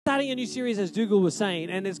starting a new series, as Dougal was saying,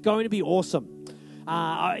 and it's going to be awesome.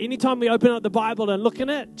 Anytime we open up the Bible and look in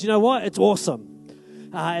it, do you know what? It's awesome.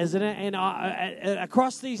 Isn't it? And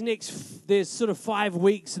across these next, there's sort of 5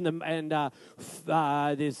 weeks, and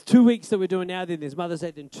there's 2 weeks that we're doing now. Then there's Mother's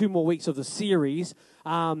Day, then 2 more weeks of the series.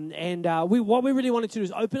 What we really wanted to do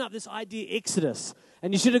is open up this idea, Exodus.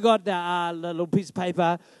 And you should have got the little piece of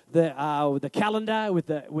paper, the calendar with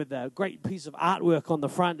the great piece of artwork on the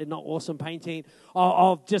front, and not awesome painting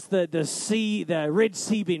of just the sea, the Red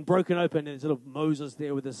Sea being broken open, and there's little Moses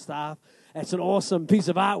there with his staff. It's an awesome piece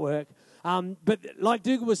of artwork. But like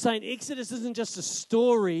Dougal was saying, Exodus isn't just a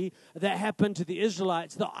story that happened to the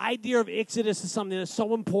Israelites. The idea of Exodus is something that's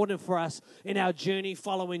so important for us in our journey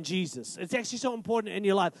following Jesus. It's actually so important in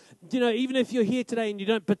your life. You know, even if you're here today and you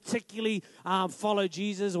don't particularly follow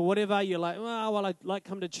Jesus or whatever, you're like, well, I like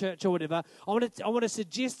come to church or whatever. I want to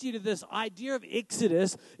suggest to you that this idea of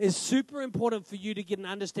Exodus is super important for you to get an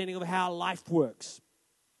understanding of how life works.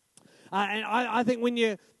 And I think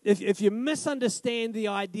if you misunderstand the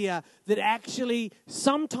idea that actually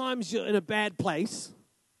sometimes you're in a bad place,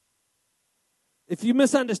 if you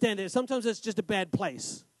misunderstand it, sometimes it's just a bad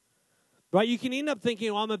place, right? You can end up thinking,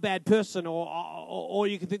 oh, I'm a bad person, or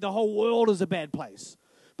you can think the whole world is a bad place.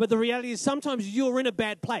 But the reality is sometimes you're in a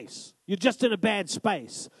bad place. You're just in a bad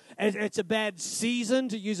space. It's a bad season,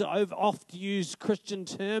 to use an oft-used Christian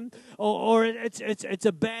term, or it's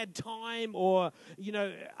a bad time, or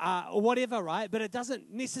or whatever, right? But it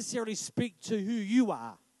doesn't necessarily speak to who you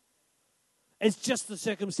are. It's just the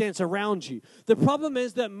circumstance around you. The problem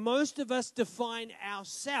is that most of us define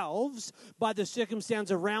ourselves by the circumstance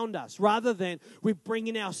around us, rather than we're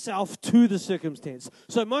bringing ourselves to the circumstance.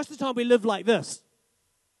 So most of the time we live like this.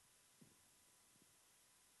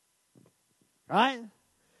 Right?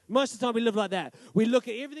 Most of the time we live like that. We look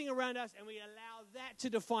at everything around us and we allow that to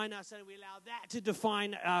define us, and we allow that to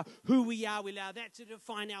define who we are. We allow that to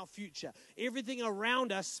define our future. Everything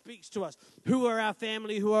around us speaks to us. Who are our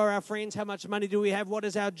family? Who are our friends? How much money do we have? What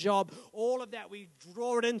is our job? All of that, we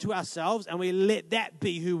draw it into ourselves and we let that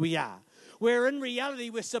be who we are. Where in reality,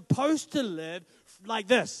 we're supposed to live like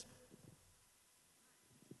this.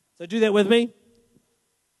 So do that with me.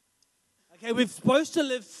 Okay, we're supposed to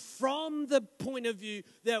live from the point of view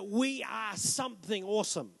that we are something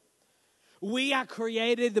awesome. We are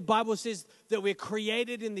created, the Bible says that we're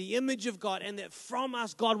created in the image of God, and that from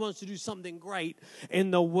us, God wants to do something great in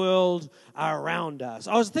the world around us.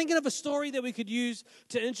 I was thinking of a story that we could use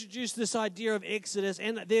to introduce this idea of Exodus,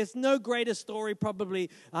 and there's no greater story probably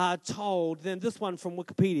told than this one from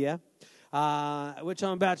Wikipedia, which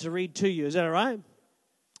I'm about to read to you. Is that all right?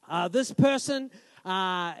 This person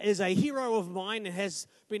is a hero of mine and has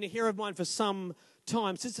been a hero of mine for some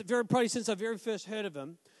time, probably since I very first heard of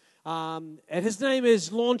him. And his name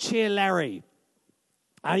is Lawn Chair Larry.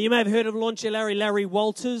 You may have heard of Lawn Chair Larry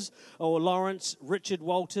Walters, or Lawrence Richard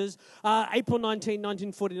Walters. April 19,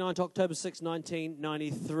 1949 to October 6,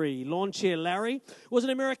 1993. Lawn Chair Larry was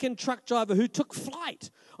an American truck driver who took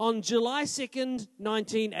flight on July 2nd,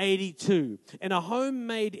 1982 in a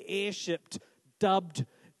homemade airship dubbed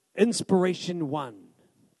Inspiration One.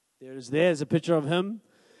 There's a picture of him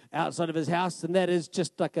outside of his house, and that is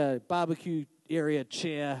just like a barbecue area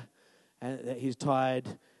chair that he's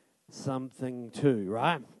tied something to,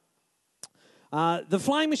 right? The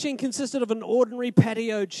flying machine consisted of an ordinary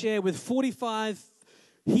patio chair with 45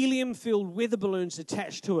 helium-filled weather balloons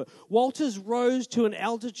attached to it. Walters rose to an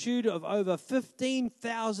altitude of over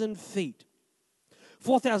 15,000 feet.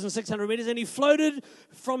 4,600 meters, and he floated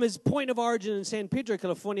from his point of origin in San Pedro,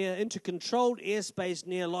 California, into controlled airspace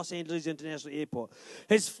near Los Angeles International Airport.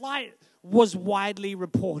 His flight was widely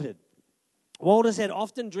reported. Walters had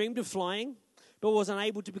often dreamed of flying, but was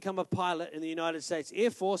unable to become a pilot in the United States Air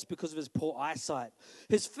Force because of his poor eyesight.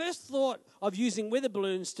 His first thought of using weather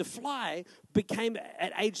balloons to fly became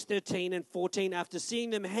at age 13 and 14 after seeing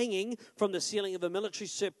them hanging from the ceiling of a military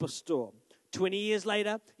surplus store. 20 years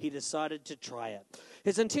later, he decided to try it.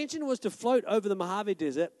 His intention was to float over the Mojave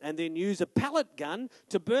Desert and then use a pellet gun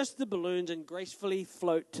to burst the balloons and gracefully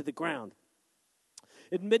float to the ground.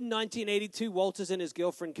 In mid-1982, Walters and his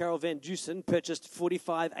girlfriend Carol Van Dusen purchased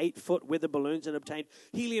 45 8-foot weather balloons and obtained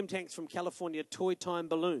helium tanks from California Toy Time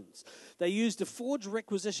Balloons. They used a forged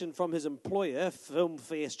requisition from his employer, Film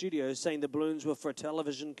Fair Studios, saying the balloons were for a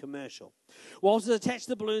television commercial. Walters attached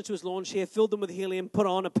the balloons to his lawn chair, filled them with helium, put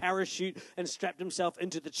on a parachute, and strapped himself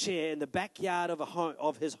into the chair in the backyard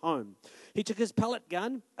of his home. He took his pellet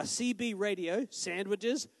gun, a CB radio,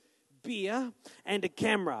 sandwiches, beer, and a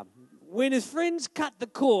camera. When his friends cut the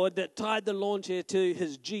cord that tied the lawn chair to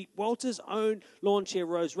his Jeep, Walter's own lawn chair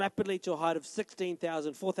rose rapidly to a height of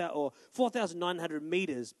 4,900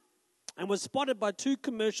 meters and was spotted by two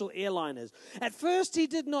commercial airliners. At first, he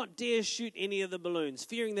did not dare shoot any of the balloons,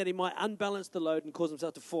 fearing that he might unbalance the load and cause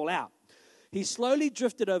himself to fall out. He slowly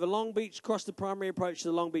drifted over Long Beach, crossed the primary approach to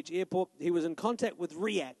the Long Beach airport. He was in contact with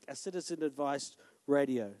REACT, a citizen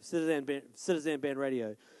band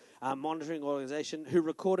radio monitoring organization, who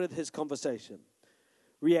recorded his conversation.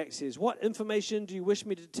 REACT says, "What information do you wish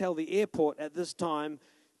me to tell the airport at this time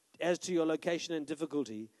as to your location and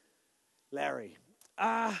difficulty?" Larry,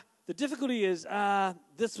 the difficulty is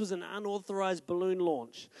this was an unauthorized balloon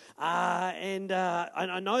launch. And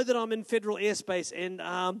I know that I'm in federal airspace, and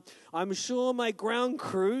I'm sure my ground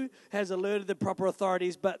crew has alerted the proper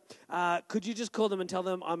authorities, but could you just call them and tell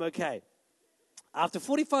them I'm okay? After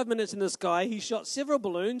 45 minutes in the sky, he shot several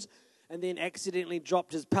balloons and then accidentally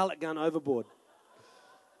dropped his pellet gun overboard.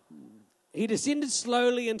 He descended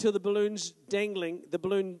slowly until the balloon's dangling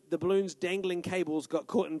cables got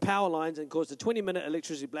caught in power lines and caused a 20-minute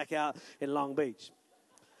electricity blackout in Long Beach.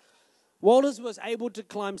 Walters was able to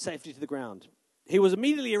climb safely to the ground. He was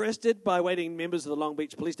immediately arrested by waiting members of the Long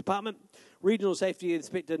Beach Police Department. Regional Safety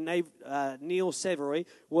Inspector Neil Savory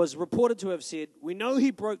was reported to have said, "We know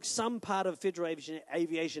he broke some part of Federal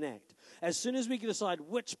Aviation Act. As soon as we can decide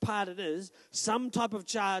which part it is, some type of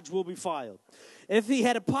charge will be filed. If he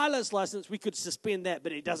had a pilot's license, we could suspend that,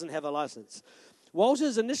 but he doesn't have a license."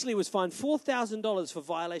 Walters initially was fined $4,000 for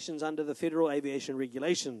violations under the Federal Aviation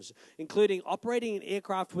regulations, including operating an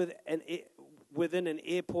aircraft within an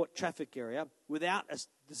airport traffic area without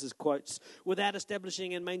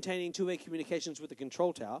establishing and maintaining two-way communications with the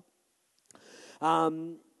control tower.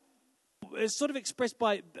 It's sort of expressed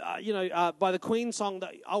by the Queen song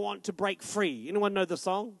that I Want to Break Free. Anyone know the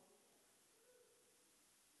song?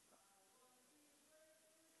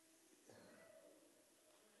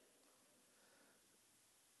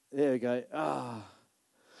 There we go.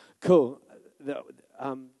 Cool.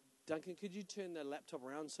 Duncan, could you turn the laptop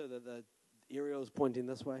around so that the aerial is pointing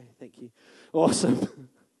this way? Thank you. Awesome.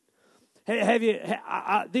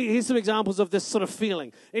 Here's some examples of this sort of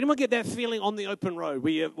feeling. Anyone get that feeling on the open road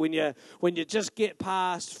where when you just get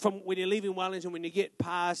past, when you're leaving Wellington, when you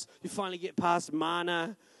finally get past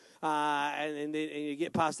Mana, and you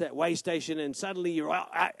get past that way station, and suddenly you're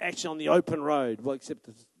actually on the open road. Well, except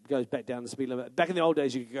it goes back down the speed limit. Back in the old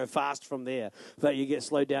days, you could go fast from there, but you get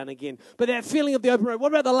slowed down again. But that feeling of the open road.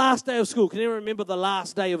 What about the last day of school? Can anyone remember the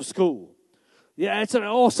last day of school? Yeah, it's an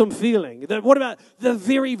awesome feeling. What about the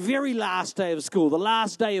very, very last day of school, the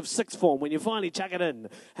last day of sixth form, when you finally chuck it in?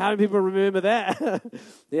 How many people remember that?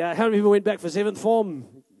 Yeah, how many people went back for seventh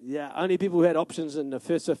form? Yeah, only people who had options in the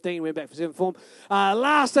first 15 went back for seventh form.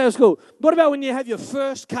 Last day of school. What about when you have your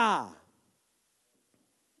first car?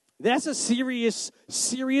 That's a serious,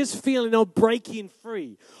 serious feeling of breaking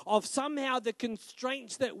free, of somehow the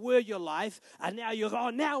constraints that were your life, and now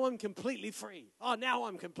now I'm completely free. Oh, now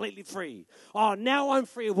I'm completely free. Oh, now I'm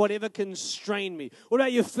free of whatever constrained me. What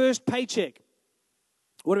about your first paycheck?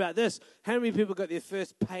 What about this? How many people got their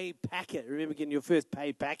first pay packet? Remember getting your first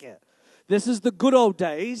pay packet? This is the good old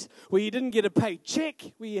days where you didn't get a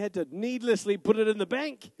paycheck, where you had to needlessly put it in the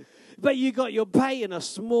bank, but you got your pay in a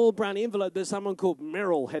small brown envelope that someone called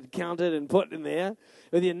Merrill had counted and put in there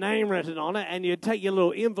with your name written on it, and you'd take your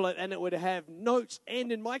little envelope and it would have notes,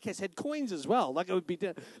 and in my case had coins as well. Like it would be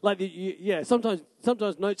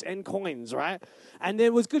sometimes notes and coins, right? And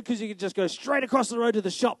it was good because you could just go straight across the road to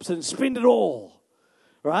the shops and spend it all,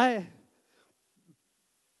 right?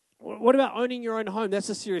 What about owning your own home? That's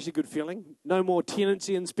a seriously good feeling. No more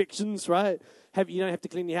tenancy inspections, right? You don't have to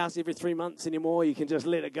clean your house every 3 months anymore. You can just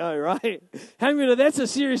let it go, right? That's a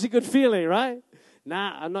seriously good feeling, right?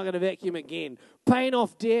 Nah, I'm not going to vacuum again. Paying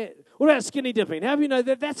off debt. What about skinny dipping? How do you know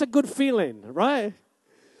that that's a good feeling, right?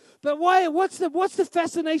 But why? What's the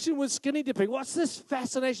fascination with skinny dipping? What's this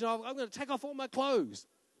fascination of I'm going to take off all my clothes?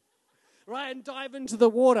 Right, and dive into the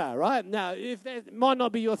water, right? Now, if that might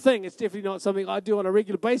not be your thing, it's definitely not something I do on a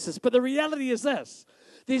regular basis. But the reality is this.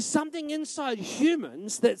 There's something inside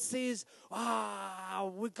humans that says,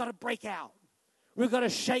 we've got to break out. We've got to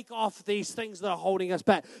shake off these things that are holding us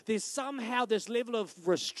back. There's somehow this level of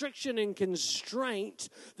restriction and constraint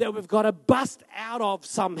that we've got to bust out of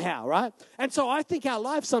somehow, right? And so I think our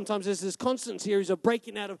life sometimes is this constant series of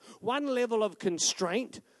breaking out of one level of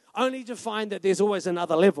constraint only to find that there's always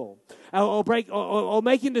another level. Or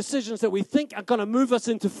making decisions that we think are going to move us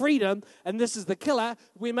into freedom, and this is the killer.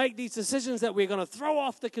 We make these decisions that we're going to throw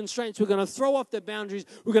off the constraints, we're going to throw off the boundaries,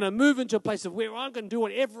 we're going to move into a place of where I'm going to do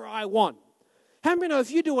whatever I want. How many know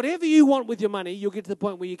if you do whatever you want with your money, you'll get to the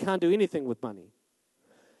point where you can't do anything with money?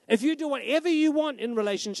 If you do whatever you want in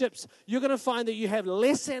relationships, you're going to find that you have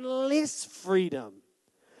less and less freedom.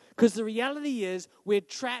 Because the reality is we're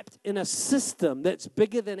trapped in a system that's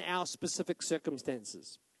bigger than our specific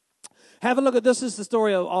circumstances. Have a look at this. This is the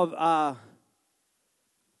story of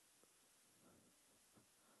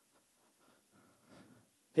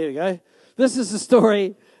here we go. This is the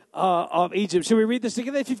story of Egypt. Should we read this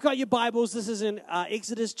together? If you've got your Bibles, this is in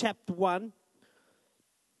Exodus chapter 1.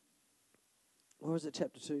 Or is it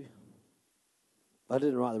chapter 2? I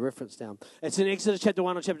didn't write the reference down. It's in Exodus chapter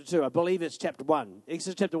 1 or chapter 2. I believe it's chapter 1.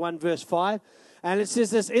 Exodus chapter 1, verse 5. And it says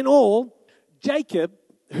this, in all, Jacob,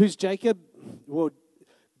 who's Jacob? Well,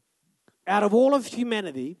 out of all of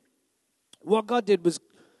humanity, what God did was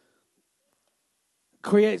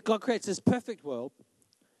God creates this perfect world.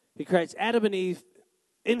 He creates Adam and Eve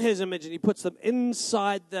in his image, and he puts them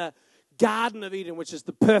inside the Garden of Eden, which is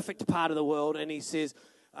the perfect part of the world. And he says,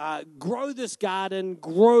 grow this garden,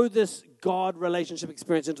 grow this God relationship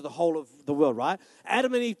experience into the whole of the world, right?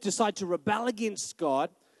 Adam and Eve decide to rebel against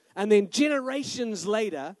God, and then generations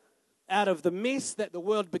later, out of the mess that the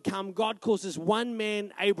world become, God calls this one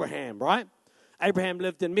man, Abraham, right? Abraham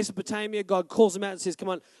lived in Mesopotamia. God calls him out and says, come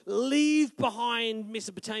on, leave behind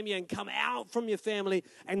Mesopotamia and come out from your family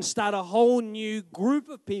and start a whole new group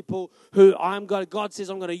of people who God says,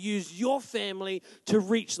 I'm going to use your family to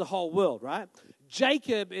reach the whole world, right?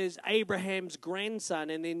 Jacob is Abraham's grandson,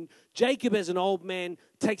 and then Jacob, as an old man,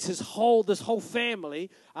 takes this whole family,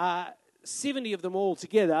 70 of them all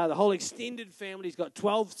together, the whole extended family. He's got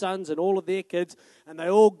 12 sons and all of their kids, and they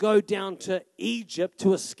all go down to Egypt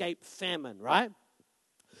to escape famine, right?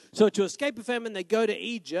 So to escape a famine, they go to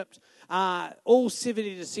Egypt, all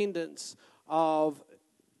 70 descendants of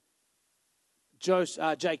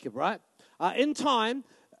Jacob, right? In time,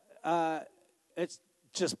 it's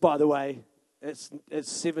just, by the way, It's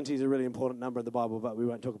 70 is a really important number in the Bible, but we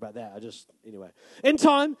won't talk about that. Anyway. In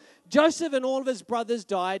time, Joseph and all of his brothers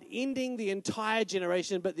died, ending the entire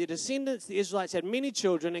generation, but their descendants, the Israelites, had many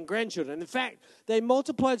children and grandchildren. In fact, they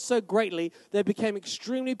multiplied so greatly, they became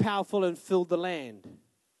extremely powerful and filled the land.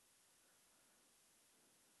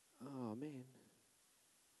 Oh, man.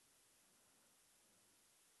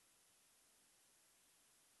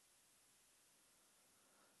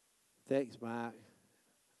 Thanks, Mark.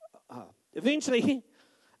 Eventually,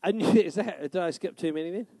 did I skip too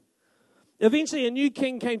many then? Eventually, a new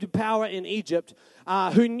king came to power in Egypt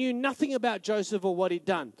who knew nothing about Joseph or what he'd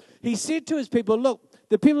done. He said to his people, look,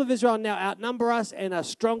 the people of Israel now outnumber us and are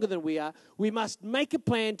stronger than we are. We must make a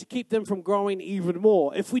plan to keep them from growing even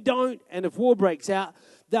more. If we don't, and if war breaks out,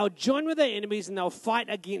 they'll join with their enemies and they'll fight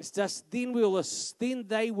against us. Then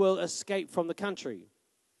they will escape from the country.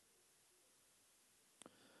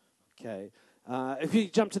 Okay. If you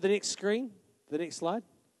jump to the next screen, the next slide.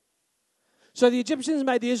 So the Egyptians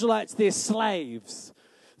made the Israelites their slaves.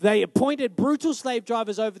 They appointed brutal slave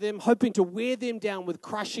drivers over them, hoping to wear them down with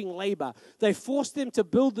crushing labor. They forced them to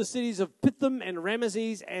build the cities of Pithom and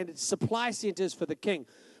Ramesses and supply centers for the king.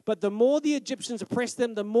 But the more the Egyptians oppressed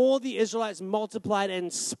them, the more the Israelites multiplied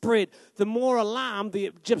and spread, the more alarmed the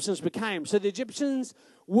Egyptians became. So the Egyptians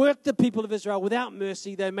worked the people of Israel without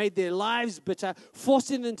mercy. They made their lives bitter,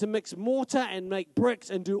 forcing them to mix mortar and make bricks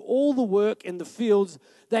and do all the work in the fields.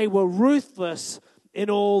 They were ruthless in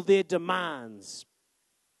all their demands.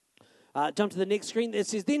 Jump to the next screen. It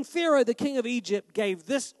says, then Pharaoh, the king of Egypt, gave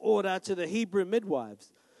this order to the Hebrew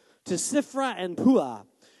midwives, to Shiphrah and Puah.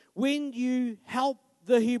 When you help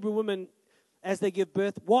the Hebrew women as they give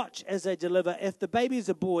birth, watch as they deliver. If the baby is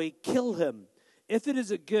a boy, kill him. If it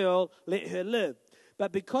is a girl, let her live.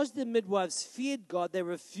 But because the midwives feared God, they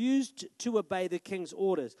refused to obey the king's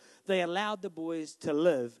orders. They allowed the boys to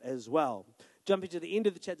live as well. Jumping to the end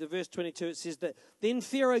of the chapter, verse 22, it says that, then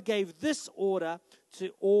Pharaoh gave this order to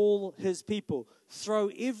all his people. Throw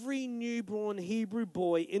every newborn Hebrew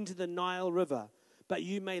boy into the Nile River, but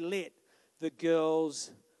you may let the girls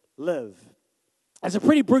live. That's a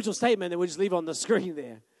pretty brutal statement that we'll just leave on the screen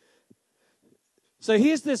there. So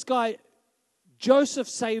here's this guy. Joseph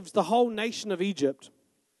saves the whole nation of Egypt.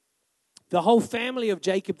 The whole family of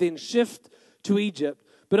Jacob then shift to Egypt.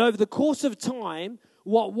 But over the course of time,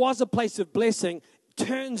 what was a place of blessing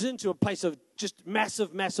turns into a place of just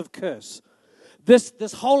massive, massive curse.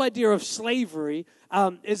 This whole idea of slavery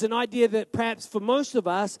is an idea that perhaps for most of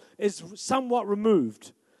us is somewhat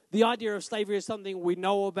removed. The idea of slavery is something we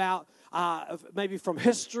know about maybe from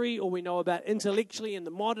history, or we know about intellectually in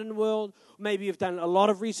the modern world. Maybe you've done a lot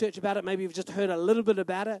of research about it. Maybe you've just heard a little bit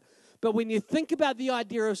about it. But when you think about the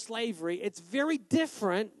idea of slavery, it's very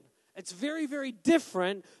different It's very, very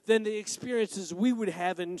different than the experiences we would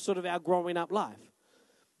have in sort of our growing up life.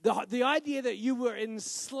 The idea that you were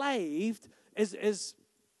enslaved is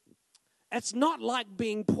it's not like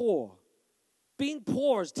being poor. Being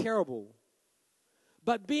poor is terrible.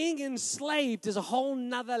 But being enslaved is a whole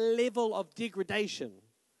nother level of degradation.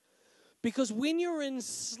 Because when you're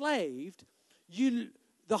enslaved, the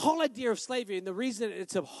whole idea of slavery, and the reason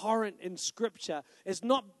it's abhorrent in Scripture, it's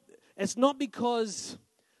not because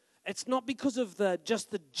of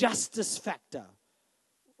just the justice factor,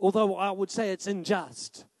 although I would say it's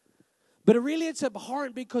unjust. But it's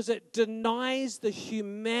abhorrent because it denies the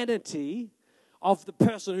humanity of the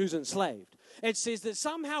person who's enslaved. It says that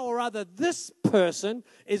somehow or other this person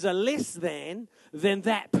is a less than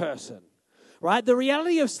that person, right? The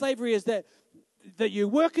reality of slavery is that you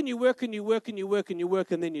work and you work and you work and you work and you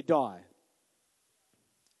work and then you die.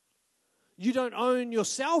 You don't own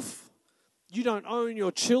yourself. You don't own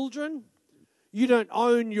your children. You don't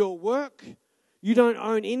own your work. You don't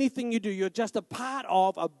own anything you do. You're just a part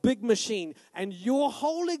of a big machine. And your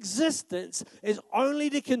whole existence is only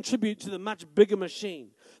to contribute to the much bigger machine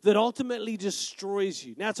that ultimately destroys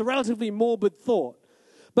you. Now, it's a relatively morbid thought.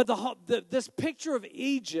 But this picture of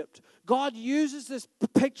Egypt, God uses this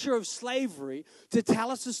picture of slavery to tell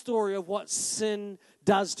us a story of what sin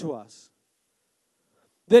does to us.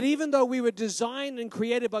 That even though we were designed and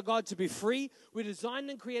created by God to be free, we're designed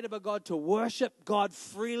and created by God to worship God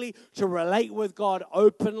freely, to relate with God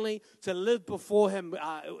openly, to live before Him,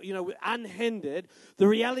 unhindered. The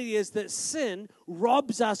reality is that sin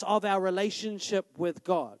robs us of our relationship with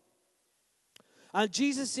God.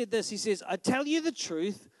 Jesus said this, He says, I tell you the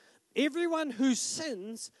truth, everyone who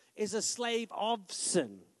sins is a slave of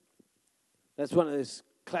sin. That's one of those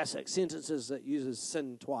classic sentences that uses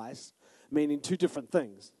sin twice, meaning two different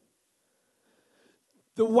things.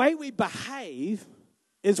 The way we behave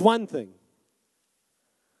is one thing.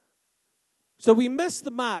 So we miss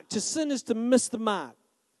the mark. To sin is to miss the mark.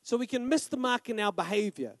 So we can miss the mark in our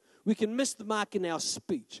behavior. We can miss the mark in our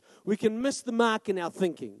speech. We can miss the mark in our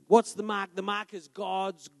thinking. What's the mark? The mark is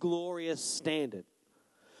God's glorious standard.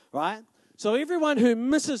 Right? So everyone who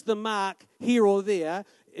misses the mark here or there,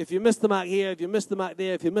 if you miss the mark here, if you miss the mark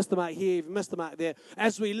there, if you miss the mark here, if you miss the mark there,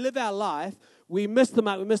 as we live our life, we miss the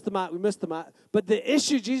mark, we miss the mark, we miss the mark. But the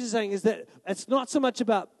issue Jesus is saying is that it's not so much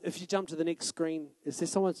about, if you jump to the next screen, is there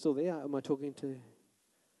someone still there? Am I talking to?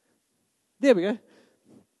 There we go.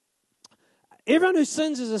 Everyone who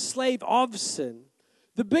sins is a slave of sin.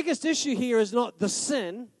 The biggest issue here is not the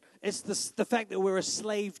sin, it's the fact that we're a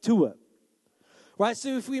slave to it. Right?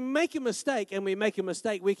 So if we make a mistake,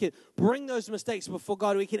 we can bring those mistakes before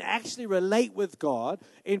God. We can actually relate with God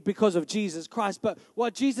because of Jesus Christ. But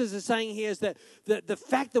what Jesus is saying here is that the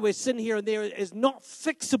fact that we're sin here and there is not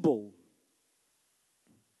fixable.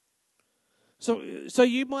 So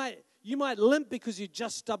you might limp because you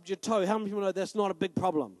just stubbed your toe. How many people know that's not a big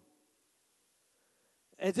problem?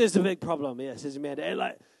 It is a big problem, yes, says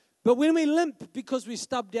Amanda. But when we limp because we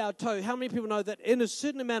stubbed our toe, how many people know that in a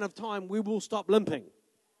certain amount of time we will stop limping?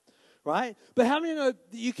 Right? But how many know that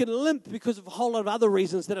you can limp because of a whole lot of other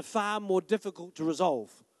reasons that are far more difficult to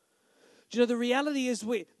resolve? Do you know, the reality is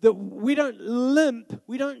that we don't limp,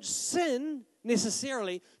 we don't sin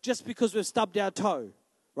necessarily just because we've stubbed our toe.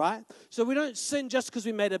 Right? So we don't sin just because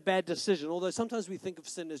we made a bad decision, although sometimes we think of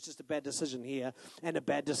sin as just a bad decision here and a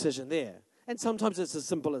bad decision there. And sometimes it's as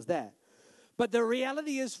simple as that. But the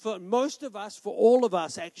reality is for most of us, for all of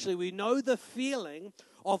us actually, we know the feeling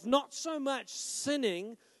of not so much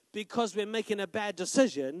sinning because we're making a bad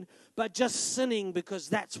decision, but just sinning because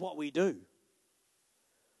that's what we do.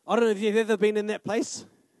 I don't know if you've ever been in that place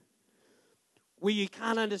where you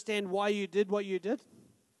can't understand why you did what you did,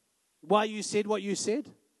 why you said what you said.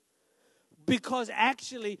 Because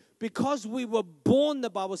we were born, the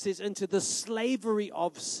Bible says, into the slavery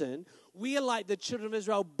of sin. We are like the children of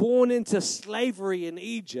Israel born into slavery in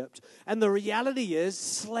Egypt. And the reality is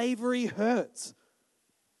slavery hurts.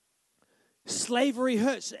 Slavery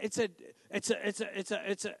hurts. It's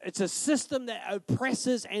a system that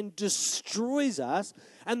oppresses and destroys us.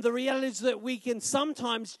 And the reality is that we can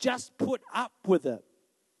sometimes just put up with it.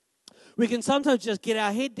 We can sometimes just get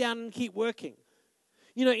our head down and keep working.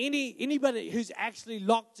 You know, anybody who's actually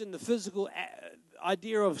locked in the physical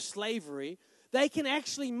idea of slavery, they can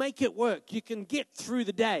actually make it work. You can get through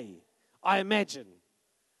the day, I imagine.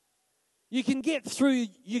 You can get through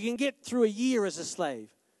a year as a slave.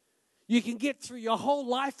 You can get through your whole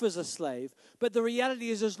life as a slave. But the reality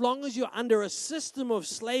is, as long as you're under a system of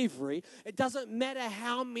slavery, it doesn't matter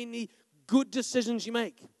how many good decisions you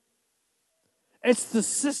make. It's the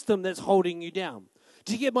system that's holding you down.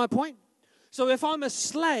 Do you get my point? So if I'm a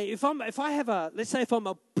slave, let's say if I'm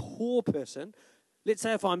a poor person, let's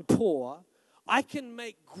say if I'm poor, I can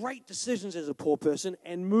make great decisions as a poor person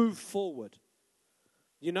and move forward.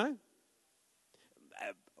 You know?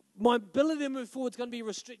 My ability to move forward is going to be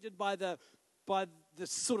restricted by the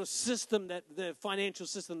sort of system, the financial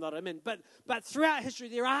system that I'm in. But throughout history,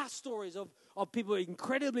 there are stories of people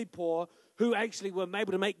incredibly poor who actually were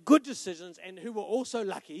able to make good decisions and who were also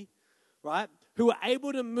lucky, right? Who were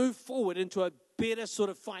able to move forward into a better sort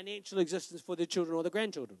of financial existence for their children or their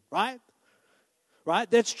grandchildren, right? Right?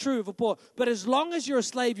 That's true for poor. But as long as you're a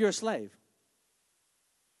slave, you're a slave.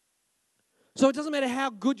 So it doesn't matter how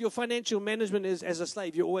good your financial management is as a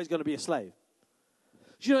slave, you're always going to be a slave.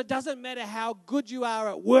 You know, it doesn't matter how good you are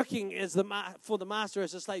at working for the master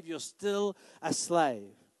as a slave, you're still a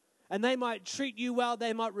slave. And they might treat you well,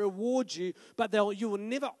 they might reward you, but you will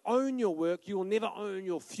never own your work, you will never own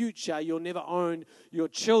your future, you'll never own your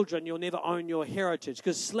children, you'll never own your heritage.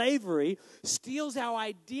 Because slavery steals our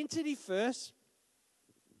identity first,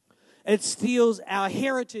 it steals our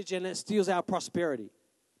heritage, and it steals our prosperity.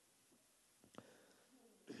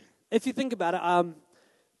 If you think about it,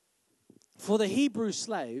 for the Hebrew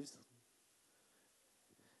slaves,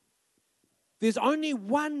 there's only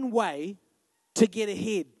one way to get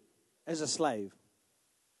ahead as a slave.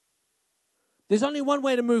 There's only one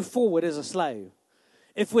way to move forward as a slave.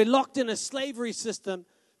 If we're locked in a slavery system,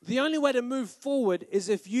 the only way to move forward is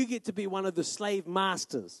if you get to be one of the slave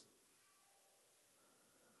masters.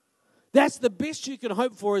 That's the best you can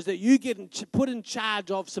hope for, is that you get put in charge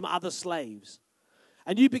of some other slaves.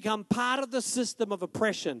 And you become part of the system of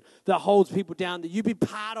oppression that holds people down, that you be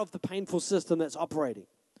part of the painful system that's operating.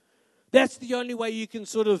 That's the only way you can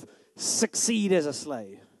sort of succeed as a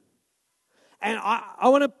slave. And I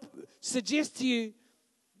want to suggest to you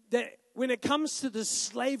that when it comes to the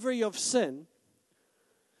slavery of sin,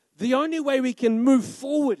 the only way we can move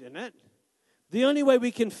forward in it, the only way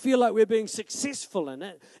we can feel like we're being successful in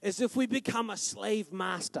it, is if we become a slave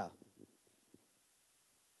master.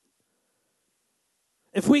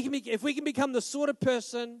 If we can become the sort of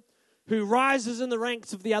person who rises in the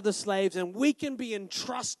ranks of the other slaves, and we can be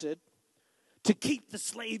entrusted to keep the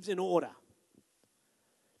slaves in order,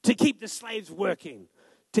 to keep the slaves working,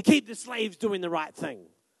 to keep the slaves doing the right thing,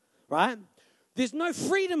 right? There's no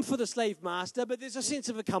freedom for the slave master, but there's a sense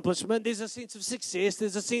of accomplishment. There's a sense of success.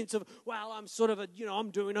 There's a sense of, well, I'm sort of, I'm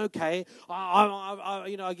doing okay.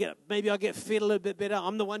 Maybe I get fed a little bit better.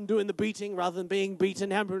 I'm the one doing the beating rather than being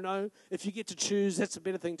beaten. How do you know? If you get to choose, that's a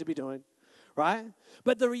better thing to be doing, right?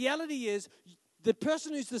 But the reality is, the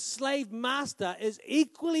person who's the slave master is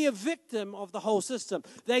equally a victim of the whole system.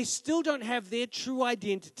 They still don't have their true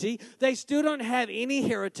identity. They still don't have any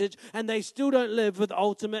heritage, and they still don't live with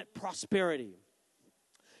ultimate prosperity.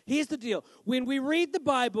 Here's the deal. When we read the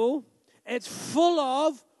Bible, it's full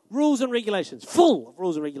of rules and regulations. Full of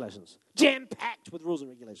rules and regulations. Jam-packed with rules and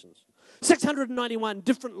regulations. 691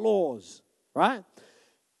 different laws, right?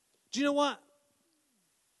 Do you know what?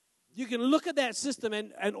 You can look at that system,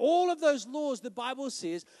 and all of those laws, the Bible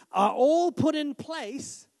says, are all put in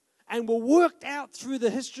place and were worked out through the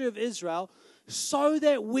history of Israel so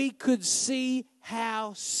that we could see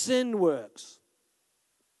how sin works.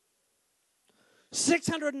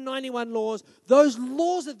 691 laws. Those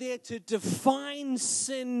laws are there to define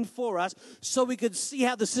sin for us so we could see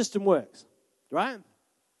how the system works, right?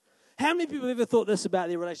 How many people have ever thought this about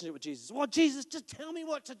their relationship with Jesus? Well, Jesus, just tell me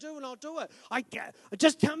what to do and I'll do it.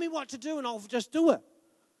 Just tell me what to do and I'll just do it.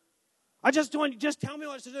 Just tell me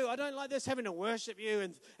what to do. I don't like this, having to worship you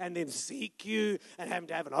and then seek you and having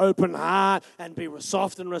to have an open heart and be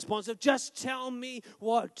soft and responsive. Just tell me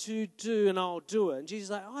what to do and I'll do it. And Jesus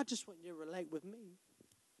is like, I just want you to relate with me.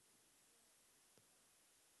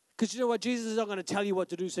 Because you know what? Jesus is not going to tell you what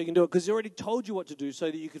to do so you can do it, because he already told you what to do so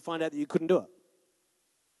that you could find out that you couldn't do it.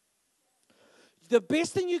 The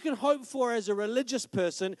best thing you can hope for as a religious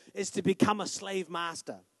person is to become a slave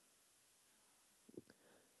master.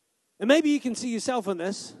 And maybe you can see yourself in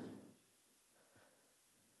this.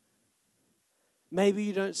 Maybe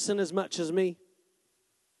you don't sin as much as me.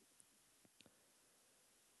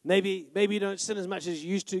 Maybe you don't sin as much as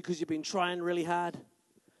you used to because you've been trying really hard.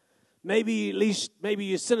 Maybe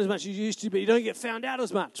you sin as much as you used to, but you don't get found out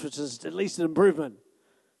as much, which is at least an improvement.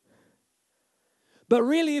 But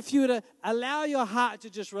really, if you were to allow your heart to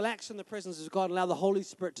just relax in the presence of God and allow the Holy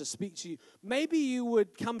Spirit to speak to you, maybe you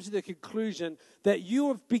would come to the conclusion that you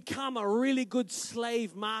have become a really good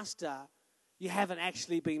slave master. You haven't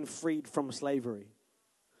actually been freed from slavery.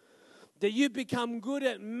 that you've become good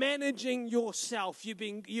at managing yourself.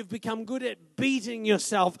 You've become good at beating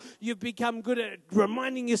yourself. You've become good at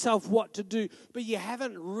reminding yourself what to do. But you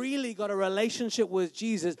haven't really got a relationship with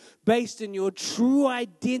Jesus based in your true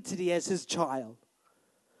identity as his child.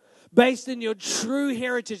 Based in your true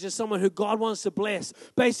heritage as someone who God wants to bless.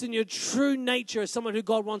 Based in your true nature as someone who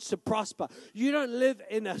God wants to prosper. You don't live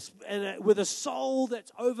with a soul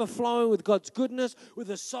that's overflowing with God's goodness, with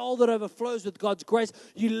a soul that overflows with God's grace.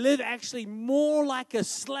 You live actually more like a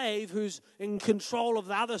slave who's in control of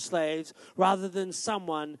the other slaves rather than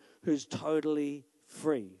someone who's totally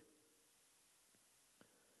free.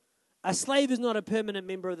 A slave is not a permanent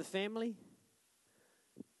member of the family.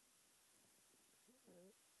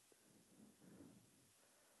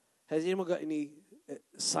 Has anyone got any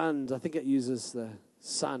sons? I think it uses the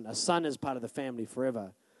son. A son is part of the family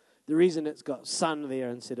forever. The reason it's got son there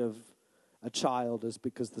instead of a child is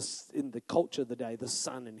because in the culture of the day, the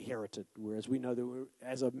son inherited. Whereas we know that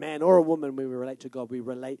as a man or a woman, when we relate to God, we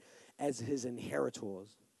relate as his inheritors.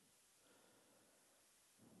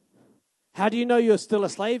 How do you know you're still a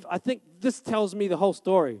slave? I think this tells me the whole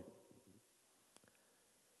story.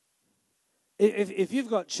 If you've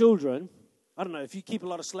got children, I don't know, if you keep a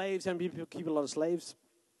lot of slaves, how many people keep a lot of slaves?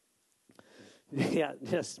 Yeah,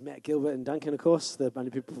 yes, Matt Gilbert and Duncan, of course, the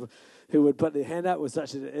only people who would put their hand up with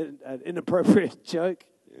such an inappropriate joke.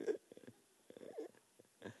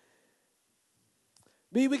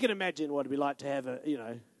 We can imagine what it'd be like to have,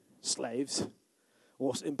 slaves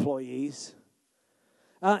or employees.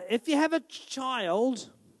 If you have a child,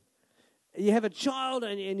 and you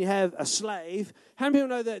have a slave, how many people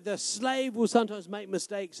know that the slave will sometimes make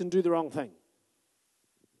mistakes and do the wrong thing?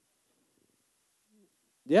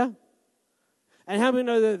 Yeah? And how many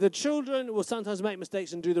know that the children will sometimes make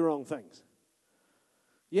mistakes and do the wrong things?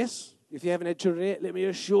 Yes? If you haven't had children yet, let me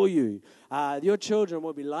assure you, your children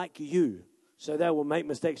will be like you. So they will make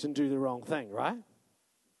mistakes and do the wrong thing, right?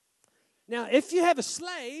 Now, if you have a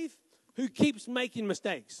slave who keeps making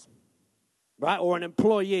mistakes, right, or an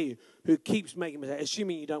employee who keeps making mistakes,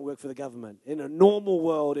 assuming you don't work for the government. In a normal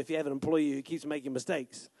world, if you have an employee who keeps making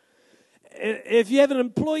mistakes, if you have an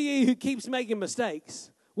employee who keeps making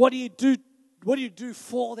mistakes, what do you do? What do you do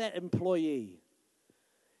for that employee?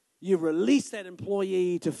 You release that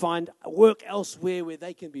employee to find work elsewhere where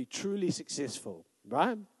they can be truly successful,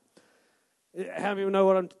 right? How many know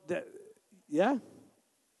what yeah?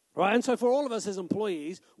 Right, and so for all of us as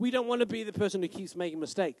employees, we don't want to be the person who keeps making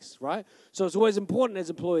mistakes, right? So it's always important as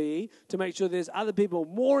an employee to make sure there's other people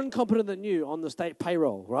more incompetent than you on the state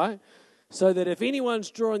payroll, right? So that if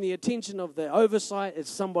anyone's drawing the attention of the oversight, it's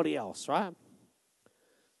somebody else, right?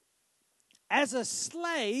 As a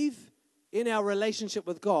slave in our relationship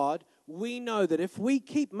with God, we know that if we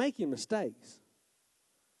keep making mistakes,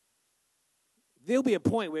 there'll be a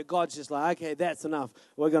point where God's just like, okay, that's enough.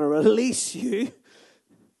 We're going to release you.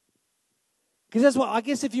 Because that's what, I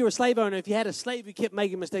guess if you're a slave owner, if you had a slave who kept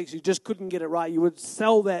making mistakes, who just couldn't get it right, you would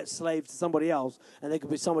sell that slave to somebody else, and they could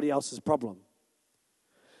be somebody else's problem.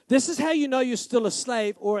 This is how you know you're still a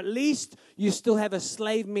slave, or at least you still have a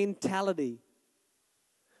slave mentality.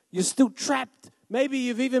 You're still trapped. Maybe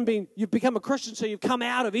you've become a Christian, so you've come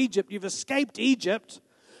out of Egypt, you've escaped Egypt,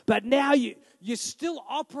 but now you still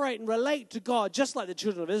operate and relate to God, just like the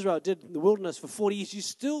children of Israel did in the wilderness for 40 years. You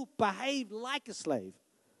still behave like a slave.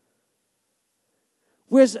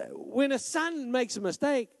 Whereas when a son makes a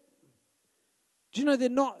mistake, do you know they're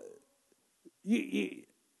not, you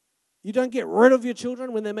don't get rid of your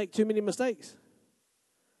children when they make too many mistakes.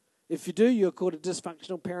 If you do, you're called a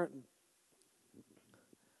dysfunctional parent.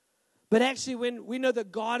 But actually, when we know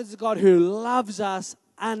that God is a God who loves us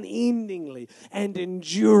unendingly and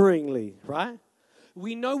enduringly, right?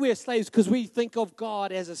 We know we're slaves because we think of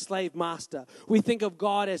God as a slave master. We think of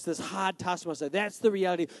God as this hard taskmaster. That's the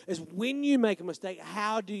reality. Is when you make a mistake,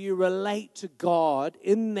 how do you relate to God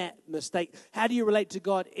in that mistake? How do you relate to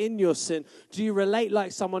God in your sin? Do you relate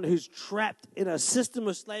like someone who's trapped in a system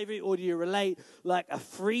of slavery, or do you relate like a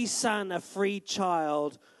free son, a free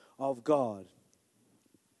child of God?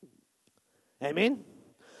 Amen?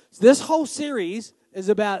 So this whole series is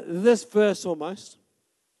about this verse almost.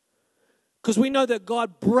 Because we know that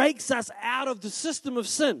God breaks us out of the system of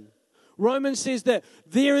sin. Romans says that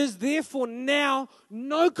there is therefore now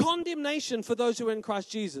no condemnation for those who are in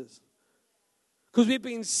Christ Jesus. Because we've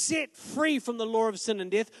been set free from the law of sin and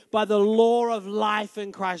death by the law of life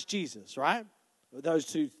in Christ Jesus, right?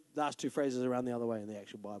 Those last two phrases are around the other way in the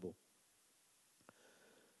actual Bible.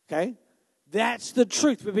 Okay? That's the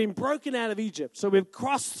truth. We've been broken out of Egypt. So we've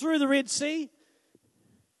crossed through the Red Sea.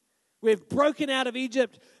 We've broken out of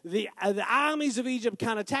Egypt. The armies of Egypt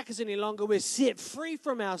can't attack us any longer. We're set free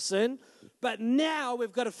from our sin. But now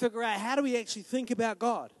we've got to figure out, how do we actually think about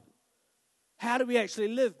God? How do we actually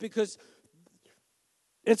live? Because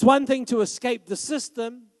it's one thing to escape the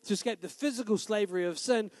system, to escape the physical slavery of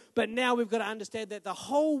sin, but now we've got to understand that our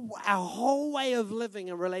whole way of living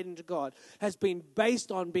and relating to God has been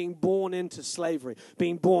based on being born into slavery,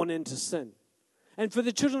 being born into sin. And for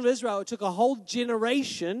the children of Israel, it took a whole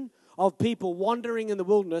generation of people wandering in the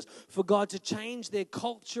wilderness for God to change their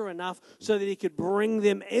culture enough so that He could bring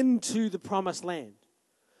them into the promised land.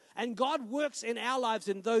 And God works in our lives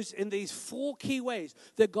in these four key ways: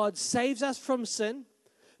 that God saves us from sin,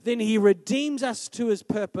 then He redeems us to His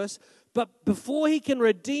purpose, but before He can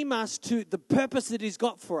redeem us to the purpose that He's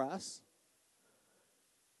got for us,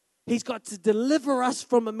 He's got to deliver us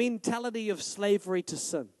from a mentality of slavery to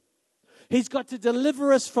sin. He's got to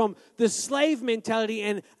deliver us from the slave mentality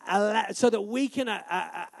and so that we can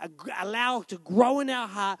allow to grow in our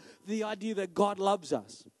heart the idea that God loves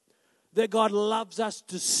us. That God loves us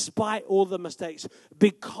despite all the mistakes,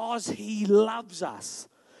 because He loves us.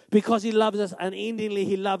 Because He loves us unendingly,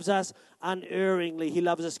 He loves us unerringly, He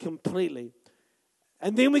loves us completely.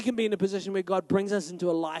 And then we can be in a position where God brings us into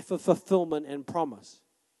a life of fulfillment and promise.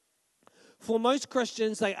 For most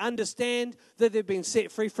Christians, they understand that they've been set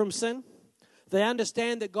free from sin. They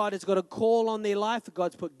understand that God has got a call on their life, that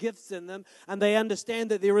God's put gifts in them, and they understand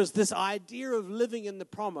that there is this idea of living in the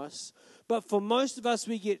promise. But for most of us,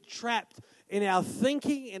 we get trapped in our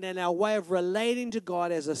thinking and in our way of relating to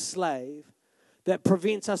God as a slave that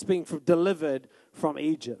prevents us being delivered from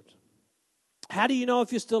Egypt. How do you know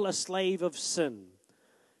if you're still a slave of sin?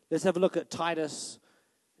 Let's have a look at Titus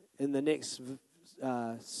in the next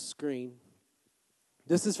screen.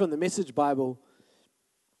 This is from the Message Bible.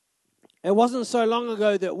 It wasn't so long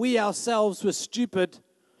ago that we ourselves were stupid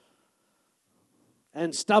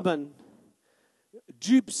and stubborn,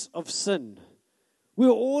 dupes of sin. We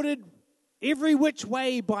were ordered every which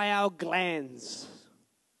way by our glands.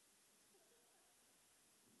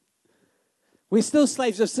 We're still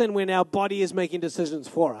slaves of sin when our body is making decisions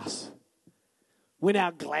for us, when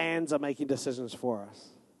our glands are making decisions for us.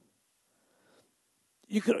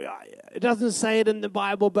 It doesn't say it in the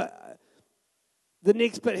Bible, but the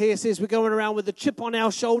next bit here says we're going around with a chip on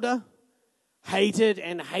our shoulder, hated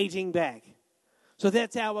and hating back. So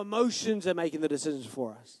that's our emotions are making the decisions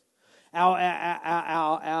for us.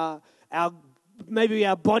 Maybe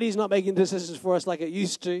our body's not making decisions for us like it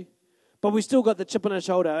used to, but we still got the chip on our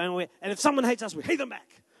shoulder. And if someone hates us, we hate them back,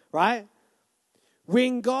 right?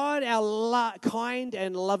 When God, our kind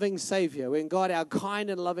and loving Savior,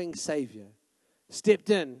 stepped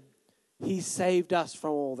in, He saved us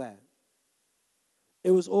from all that.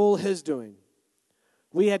 It was all His doing.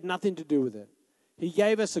 We had nothing to do with it. He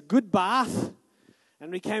gave us a good bath,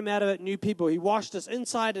 and we came out of it new people. He washed us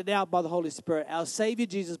inside and out by the Holy Spirit. Our Savior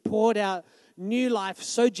Jesus poured out new life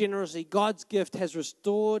so generously. God's gift has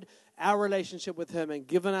restored our relationship with Him and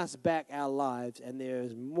given us back our lives. And there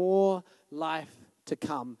is more life to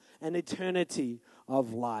come, an eternity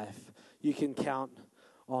of life. You can count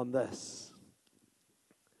on this.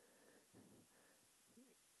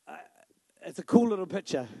 It's a cool little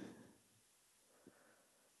picture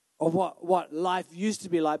of what life used to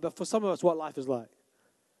be like, but for some of us, what life is like.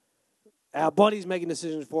 Our body's making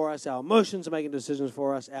decisions for us. Our emotions are making decisions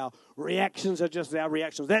for us. Our reactions are just our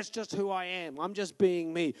reactions. That's just who I am. I'm just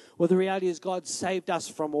being me. Well, the reality is God saved us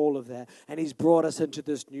from all of that, and He's brought us into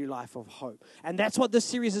this new life of hope. And that's what this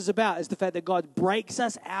series is about, is the fact that God breaks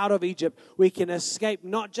us out of Egypt. We can escape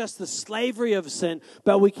not just the slavery of sin,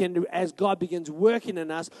 but we can, as God begins working in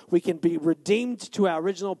us, we can be redeemed to our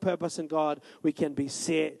original purpose in God. We can be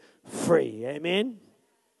set free. Amen?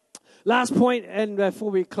 Last point, and before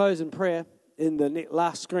we close in prayer, in the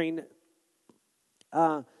last screen,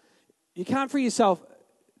 you can't free yourself.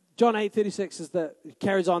 John 8:36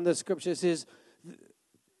 carries on this scripture. It says,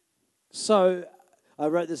 so, I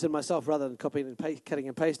wrote this in myself rather than copying and cutting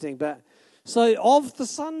and pasting, but, so of the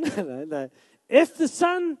Son, if the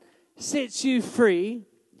Son sets you free,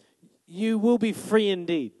 you will be free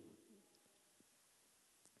indeed.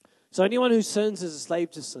 So anyone who sins is a slave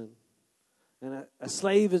to sin. And a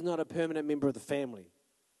slave is not a permanent member of the family.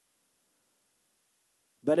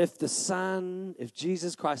 But if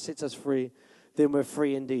Jesus Christ sets us free, then we're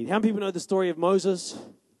free indeed. How many people know the story of Moses?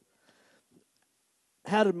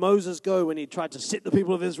 How did Moses go when he tried to set the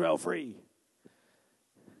people of Israel free?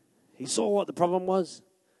 He saw what the problem was.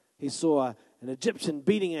 He saw an Egyptian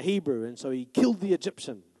beating a Hebrew, and so he killed the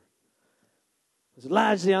Egyptian. It was a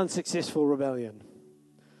largely unsuccessful rebellion.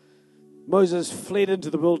 Moses fled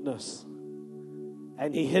into the wilderness.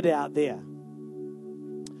 and he hid out there.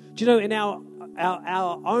 Do you know, in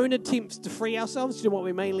our own attempts to free ourselves, do you know what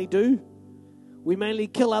we mainly do? We mainly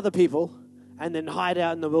kill other people and then hide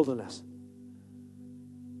out in the wilderness.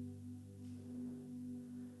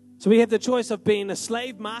 So we have the choice of being a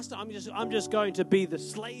slave master. I'm just going to be the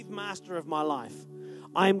slave master of my life.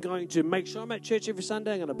 I'm going to make sure I'm at church every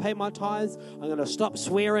Sunday. I'm going to pay my tithes. I'm going to stop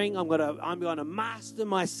swearing. I'm going to master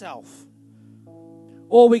myself.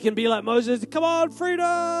 Or we can be like Moses. Come on,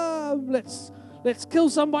 freedom! Let's kill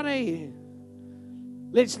somebody.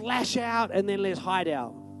 Let's lash out and then let's hide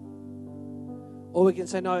out. Or we can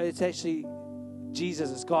say, no, it's actually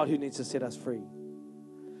Jesus, it's God who needs to set us free.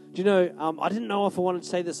 Do you know, I didn't know if I wanted to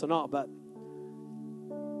say this or not, but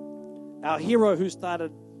our hero who we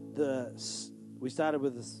started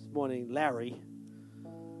with this morning, Larry,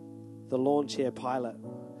 the lawn chair pilot,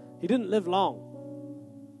 he didn't live long.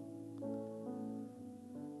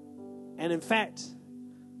 And in fact,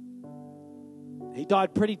 he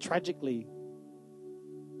died pretty tragically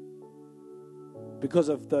because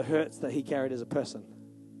of the hurts that he carried as a person.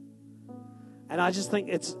 And I just think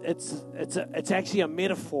it's actually a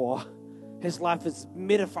metaphor. His life is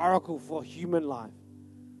metaphorical for human life.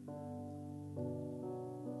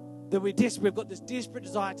 That we've got this desperate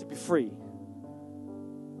desire to be free.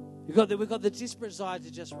 We've got the desperate desire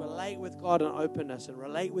to just relate with God in openness and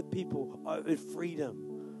relate with people with freedom,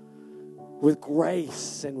 with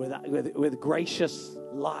grace and with gracious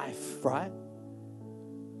life, right?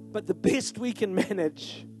 But the best we can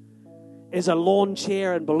manage is a lawn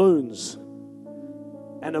chair and balloons.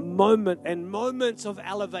 And moments of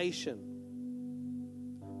elevation.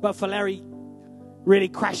 But for Larry, really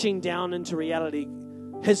crashing down into reality,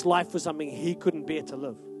 his life was something he couldn't bear to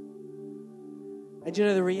live. And you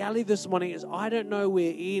know, the reality this morning is I don't know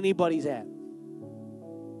where anybody's at.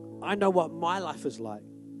 I know what my life is like.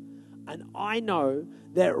 And I know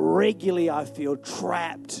that regularly I feel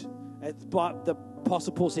trapped, as the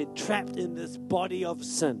Apostle Paul said, trapped in this body of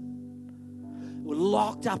sin. We're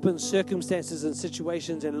locked up in circumstances and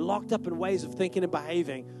situations and locked up in ways of thinking and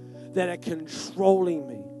behaving that are controlling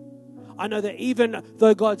me. I know that even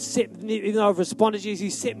though I've responded to Jesus, He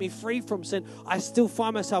set me free from sin, I still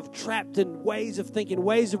find myself trapped in ways of thinking,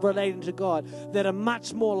 ways of relating to God that are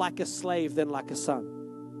much more like a slave than like a son.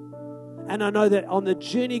 And I know that on the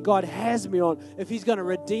journey God has me on, if He's going to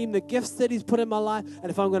redeem the gifts that He's put in my life,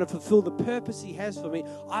 and if I'm going to fulfill the purpose He has for me,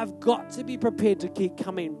 I've got to be prepared to keep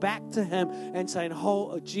coming back to Him and saying,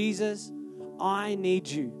 oh, Jesus, I need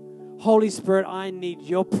you. Holy Spirit, I need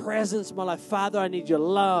your presence in my life. Father, I need your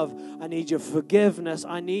love. I need your forgiveness.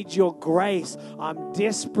 I need your grace. I'm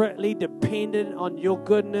desperately dependent on your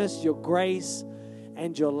goodness, your grace,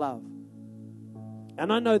 and your love.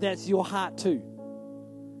 And I know that's your heart too.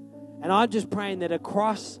 And I'm just praying that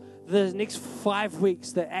across the next 5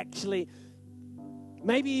 weeks that actually,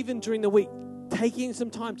 maybe even during the week, taking some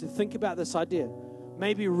time to think about this idea.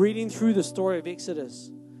 Maybe reading through the story of Exodus.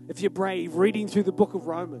 If you're brave, reading through the book of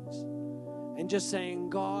Romans. And just saying,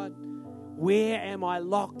 God, where am I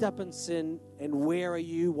locked up in sin and where are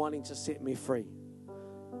you wanting to set me free?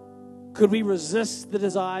 Could we resist the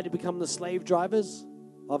desire to become the slave drivers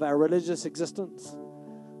of our religious existence?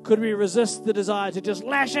 Could we resist the desire to just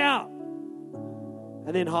lash out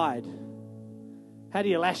and then hide? How do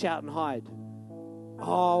you lash out and hide?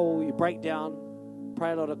 Oh, you break down,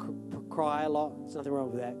 pray a lot, cry a lot. There's nothing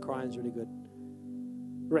wrong with that. Crying's really good.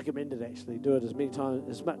 Recommend it actually. Do it as many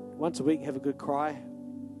times, once a week, have a good cry.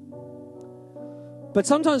 But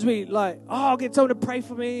sometimes we I'll get someone to pray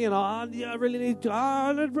for me and I really need to,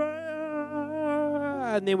 let's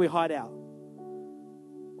pray. And then we hide out.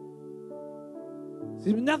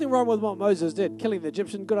 There's nothing wrong with what Moses did. Killing the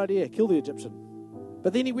Egyptian, good idea. Kill the Egyptian.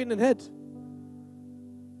 But then he went and hid.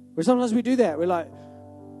 Where sometimes we do that. We're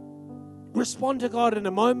respond to God in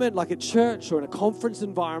a moment, like at church or in a conference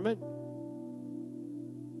environment.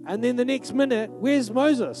 And then the next minute, where's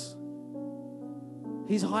Moses?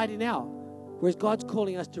 He's hiding out. Whereas God's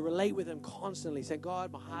calling us to relate with Him constantly. Saying,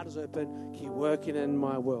 God, my heart is open. Keep working in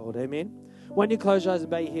my world. Amen? Why don't you close your eyes and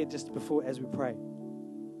bow your head just before as we pray.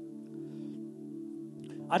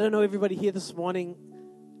 I don't know everybody here this morning,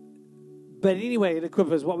 but anyway, at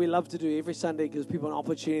Equippers, what we love to do every Sunday gives people an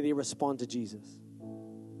opportunity to respond to Jesus.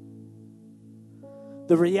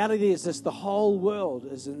 The reality is this, the whole world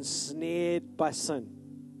is ensnared by sin.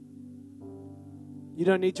 You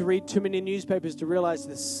don't need to read too many newspapers to realize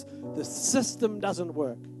this. The system doesn't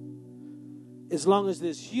work. As long as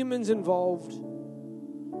there's humans involved,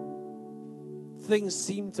 things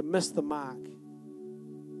seem to miss the mark.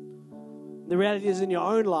 The reality is in your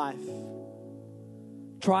own life,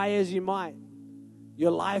 try as you might,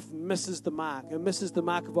 your life misses the mark. It misses the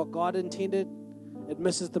mark of what God intended. It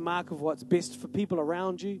misses the mark of what's best for people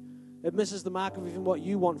around you. It misses the mark of even what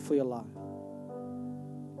you want for your life.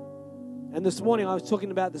 And this morning I was talking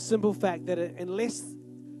about the simple fact that unless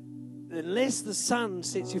the Son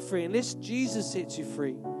sets you free, unless Jesus sets you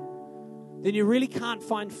free, then you really can't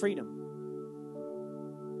find freedom.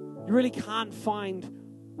 You really can't find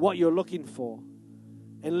what you're looking for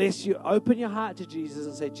unless you open your heart to Jesus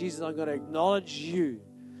and say, Jesus, I'm going to acknowledge you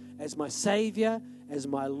as my Savior, as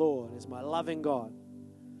my Lord, as my loving God.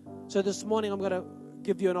 So this morning I'm going to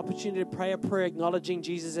give you an opportunity to pray a prayer acknowledging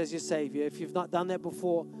Jesus as your Savior. If you've not done that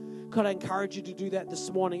before, could I encourage you to do that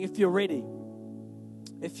this morning if you're ready?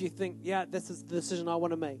 If you think, yeah, this is the decision I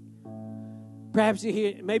want to make. Perhaps you're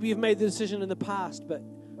here, maybe you've made the decision in the past, but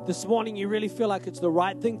this morning you really feel like it's the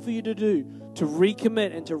right thing for you to do, to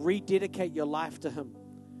recommit and to rededicate your life to Him.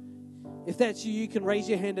 If that's you, you can raise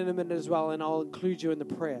your hand in a minute as well, and I'll include you in the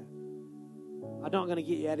prayer. I'm not going to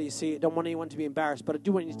get you out of your seat. I don't want anyone to be embarrassed, but I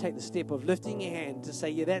do want you to take the step of lifting your hand to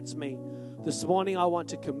say, yeah, that's me. This morning I want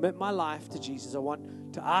to commit my life to Jesus. I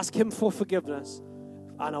want to ask Him for forgiveness,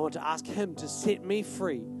 and I want to ask Him to set me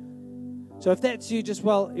free. So if that's you, just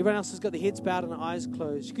while everyone else has got their heads bowed and their eyes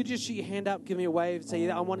closed, you could just shoot your hand up, give me a wave, and say,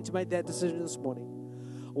 yeah, I wanted to make that decision this morning.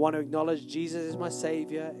 I want to acknowledge Jesus as my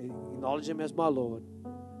Savior, acknowledge Him as my Lord.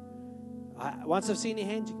 Once I've seen your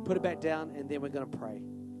hand, you can put it back down, and then we're going to pray.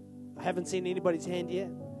 I haven't seen anybody's hand yet.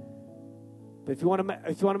 But if you want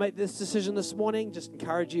to make this decision this morning, just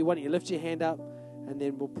encourage you. Why don't you lift your hand up, and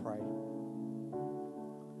then we'll pray.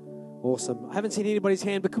 Awesome. I haven't seen anybody's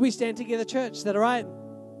hand, but can we stand together, church? Is that all right?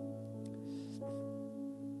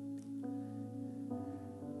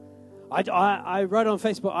 I wrote on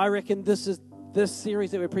Facebook, I reckon this series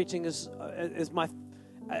that we're preaching is my,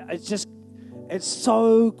 it's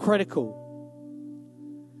so critical.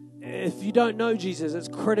 If you don't know Jesus, it's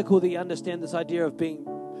critical that you understand this idea of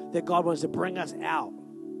that God wants to bring us out.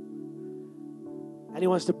 And He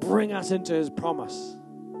wants to bring us into His promise.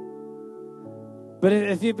 But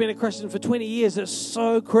if you've been a Christian for 20 years, it's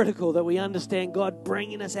so critical that we understand God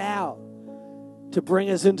bringing us out to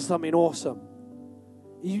bring us into something awesome.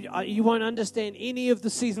 You won't understand any of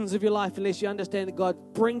the seasons of your life unless you understand that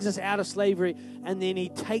God brings us out of slavery and then He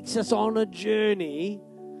takes us on a journey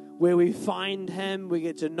where we find Him, we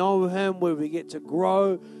get to know Him, where we get to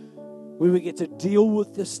grow, where we get to deal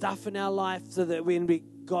with the stuff in our life so that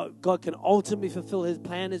God can ultimately fulfill His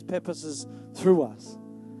plan, His purposes through us.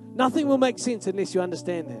 Nothing will make sense unless you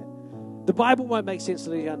understand that. The Bible won't make sense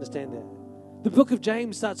unless you understand that. The book of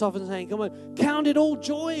James starts off and saying, come on, count it all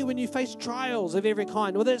joy when you face trials of every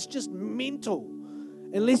kind. Well, that's just mental.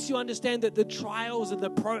 Unless you understand that the trials and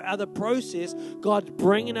are the process God's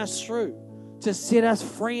bringing us through to set us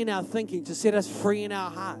free in our thinking, to set us free in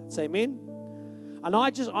our hearts. Amen? And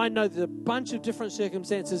I know there's a bunch of different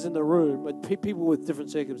circumstances in the room with people with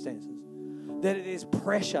different circumstances. That there's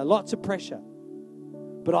pressure, lots of pressure.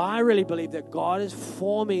 But I really believe that God is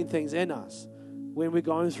forming things in us when we're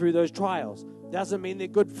going through those trials. Doesn't mean they're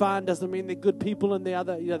good fun. Doesn't mean they're good people in the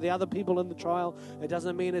other people in the trial. It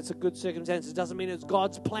doesn't mean it's a good circumstance. It doesn't mean it's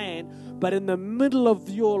God's plan. But in the middle of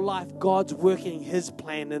your life, God's working His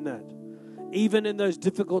plan in it. Even in those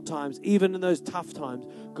difficult times, even in those tough times,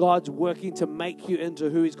 God's working to make you into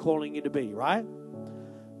who He's calling you to be, right?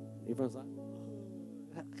 Everyone's like,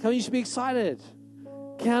 come on, you should be excited.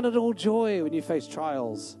 Count it all joy when you face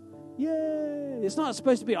trials. Yay! It's not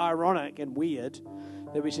supposed to be ironic and weird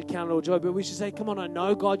that we should count it all joy, but we should say, come on, I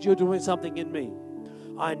know, God, you're doing something in me.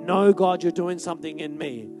 I know, God, you're doing something in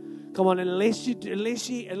me. Come on, unless you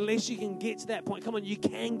can get to that point, come on, you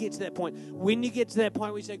can get to that point. When you get to that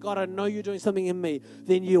point where you say, God, I know you're doing something in me,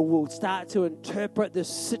 then you will start to interpret the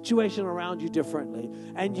situation around you differently,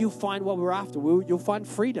 and you'll find what we're after. You'll find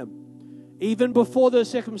freedom. Even before the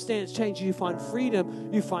circumstance changes, you find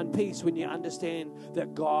freedom, you find peace when you understand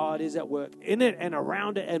that God is at work in it and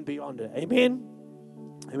around it and beyond it. Amen?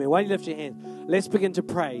 Amen. Why don't you lift your hands? Let's begin to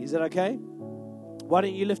pray. Is that okay? Why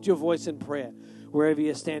don't you lift your voice in prayer wherever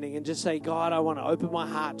you're standing and just say, God, I want to open my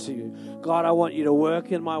heart to you. God, I want you to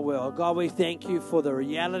work in my world. God, we thank you for the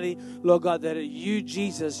reality, Lord God, that you,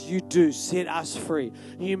 Jesus, you do set us free.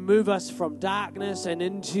 You move us from darkness and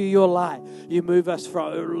into your light. You move us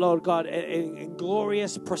from, Lord God, in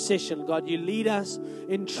glorious procession. God, you lead us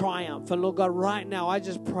in triumph. And Lord God, right now, I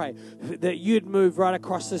just pray that you'd move right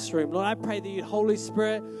across this room. Lord, I pray that you, Holy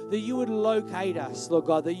Spirit, that you would locate us, Lord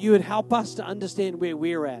God, that you would help us to understand where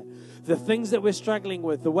we're at. the things that we're struggling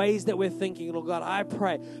with, the ways that we're thinking, Lord God, I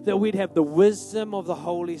pray that we'd have the wisdom of the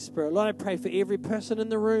Holy Spirit. Lord, I pray for every person in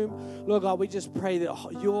the room. Lord God, we just pray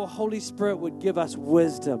that your Holy Spirit would give us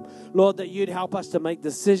wisdom. Lord, that you'd help us to make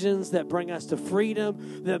decisions that bring us to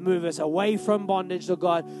freedom, that move us away from bondage, Lord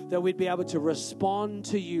God, that we'd be able to respond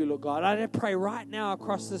to you, Lord God. I pray right now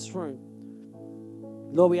across this room,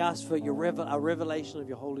 Lord, we ask for a revelation of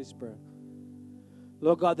your Holy Spirit.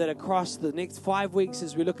 Lord God, that across the next 5 weeks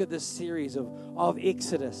as we look at this series of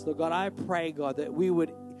Exodus, Lord God, I pray, God, that we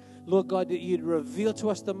would, Lord God, that you'd reveal to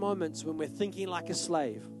us the moments when we're thinking like a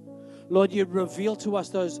slave. Lord, you'd reveal to us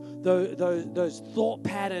those thought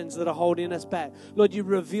patterns that are holding us back. Lord, you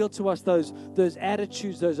reveal to us those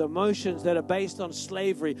attitudes, those emotions that are based on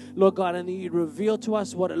slavery. Lord God, and you'd reveal to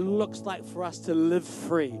us what it looks like for us to live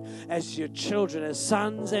free as your children, as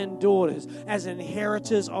sons and daughters, as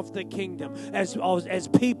inheritors of the kingdom, as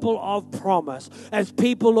people of promise, as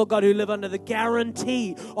people, Lord God, who live under the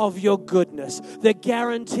guarantee of your goodness, the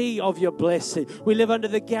guarantee of your blessing. We live under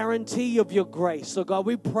the guarantee of your grace. Lord God,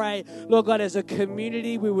 we pray, Lord God, as a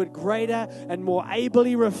community, we would greater and more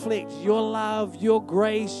ably reflect your love, your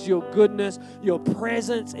grace, your goodness, your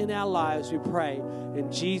presence in our lives, we pray.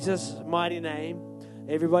 In Jesus' mighty name.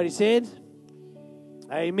 Everybody said,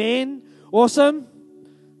 amen. Awesome.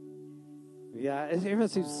 Yeah, everyone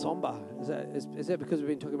seems somber. Is that because we've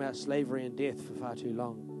been talking about slavery and death for far too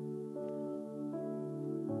long?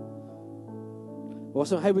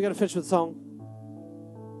 Awesome. Hey, we're going to finish with a song.